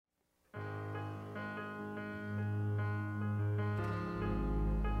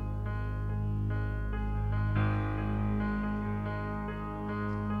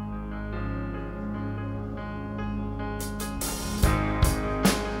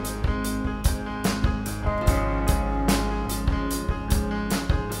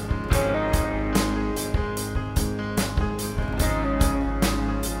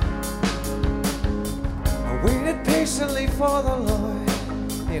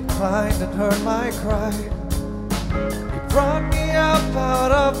inclined and heard my cry. He brought me up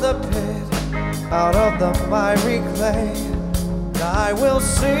out of the pit, out of the miry clay. I will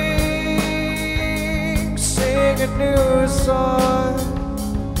sing, sing a new song.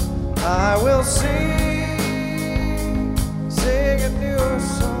 I will sing, sing a new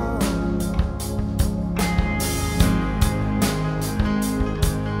song.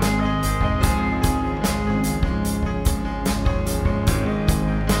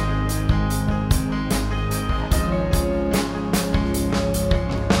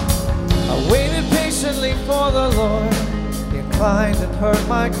 I waited patiently for the Lord. He inclined and heard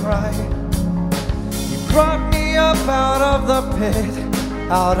my cry. He brought me up out of the pit,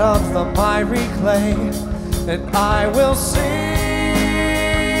 out of the miry clay, and I will sing,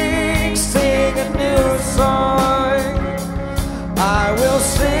 sing a new song. I will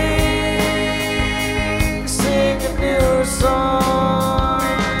sing, sing a new song.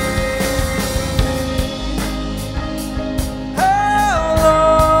 How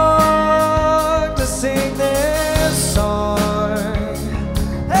long to sing this song?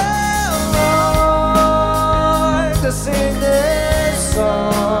 How long to sing this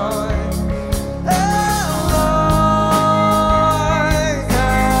song? How long,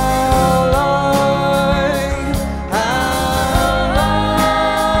 how long,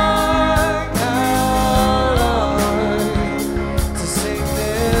 how long to sing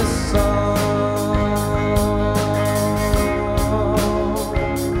this song?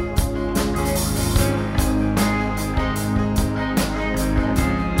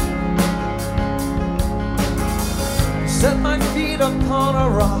 Set my feet upon a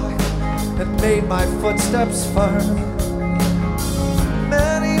rock and made my footsteps firm.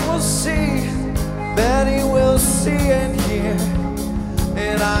 Many will see and hear,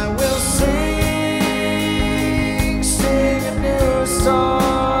 and I will sing, sing a new song.